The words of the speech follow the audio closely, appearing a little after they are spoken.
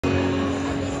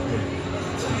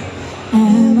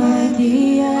Am I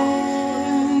the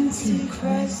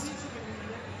Antichrist?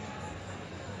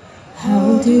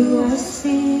 How do I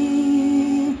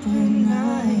sleep at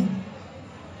night?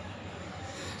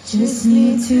 Just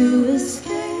need to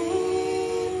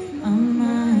escape my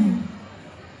mind.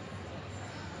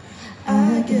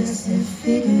 I guess it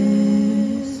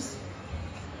figures.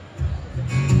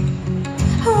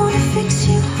 I wanna fix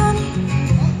you, honey.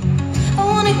 I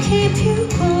wanna keep you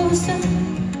closer.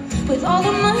 With all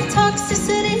of my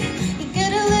toxicity, you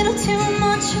get a little too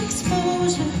much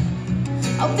exposure.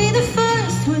 I'll be the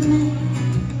first to admit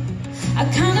I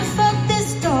kinda fucked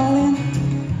this, darling.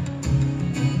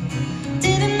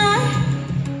 Didn't I?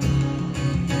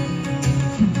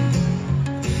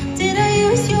 Did I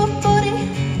use your body?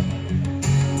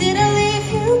 Did I leave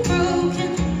you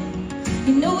broken?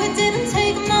 You know it didn't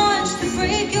take much to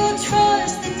break your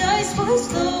trust. The dice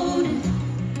was loaded.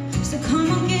 So come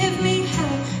on, give me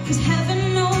hell, 'cause heaven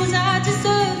knows I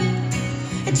deserve it.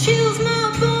 It chills my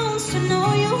bones to know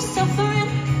you're suffering.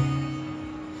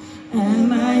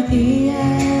 Am I the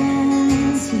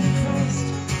Antichrist?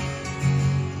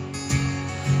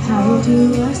 How do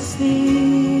I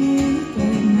sleep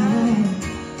at night?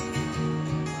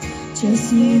 Just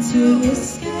need to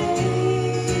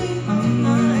escape my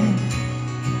mind.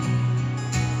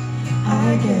 I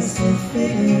guess it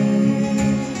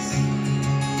figures.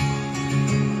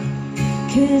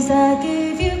 'Cause I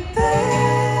gave you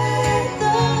bad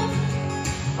love,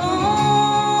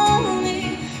 only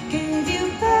gave you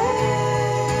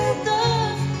bad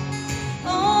love,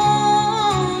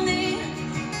 only.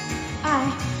 I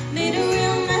made a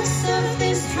real mess of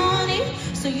this, honey,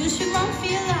 so you should run for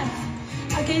your life.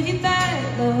 I gave you bad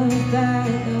love,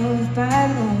 bad love, bad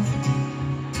love.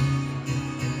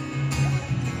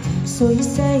 So you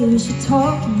say we should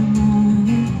talk in the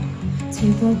morning,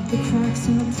 tape up the cracks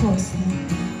in the porcelain.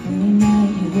 Every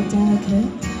night you were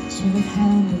delicate, should have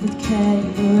handled with care.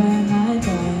 You were right, my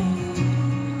darling.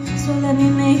 So let me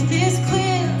make this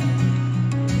clear.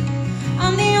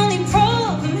 I'm the only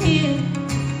problem here.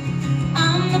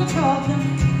 I'm the problem.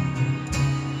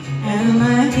 Am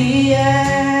I the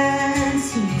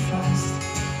Antichrist?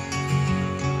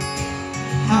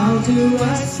 How do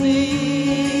I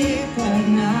sleep at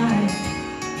night?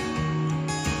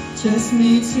 Just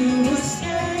need to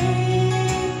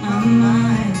escape my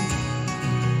mind.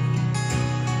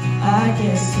 I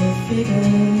guess it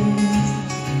figures.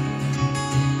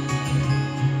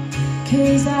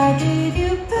 'Cause I gave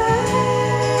you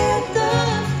bad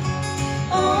love,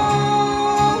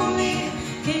 only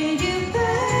gave you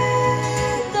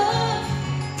bad love,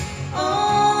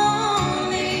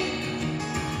 only.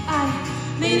 I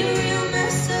made a real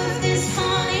mess of this,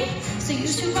 honey, so you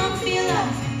should run for your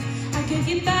life. I gave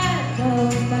you bad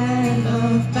love, bad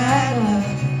love, bad love.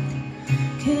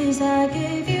 'Cause I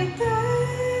gave you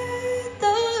bad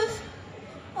love,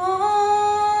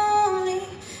 only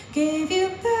gave you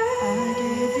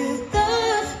bad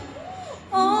love,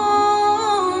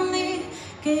 only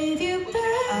gave you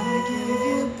bad. I gave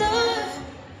you